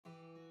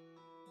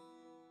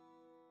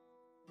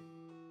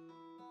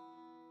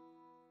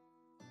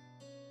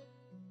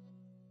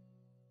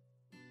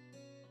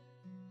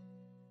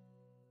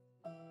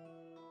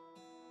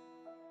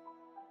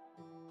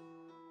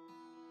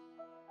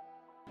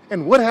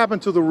And what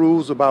happened to the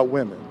rules about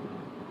women?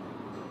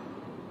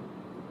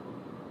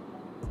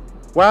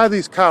 Why are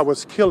these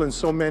cowards killing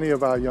so many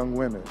of our young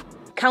women?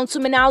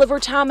 Councilman Oliver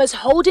Thomas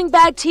holding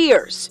back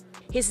tears.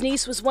 His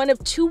niece was one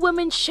of 2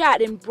 women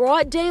shot in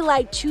broad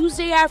daylight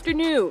Tuesday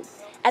afternoon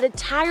at a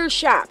tire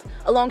shop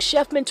along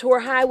Chef Mentor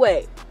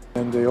Highway.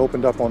 And they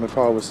opened up on the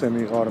car with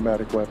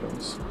semi-automatic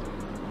weapons.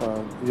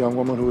 The young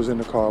woman who was in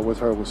the car with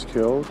her was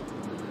killed.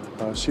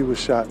 She was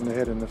shot in the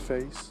head and the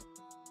face.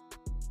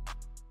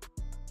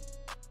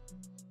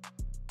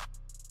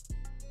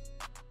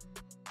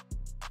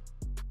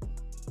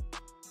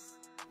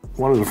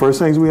 One of the first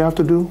things we have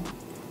to do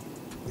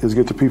is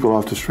get the people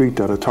off the street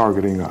that are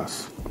targeting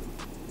us.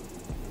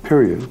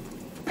 Period.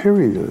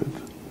 Period.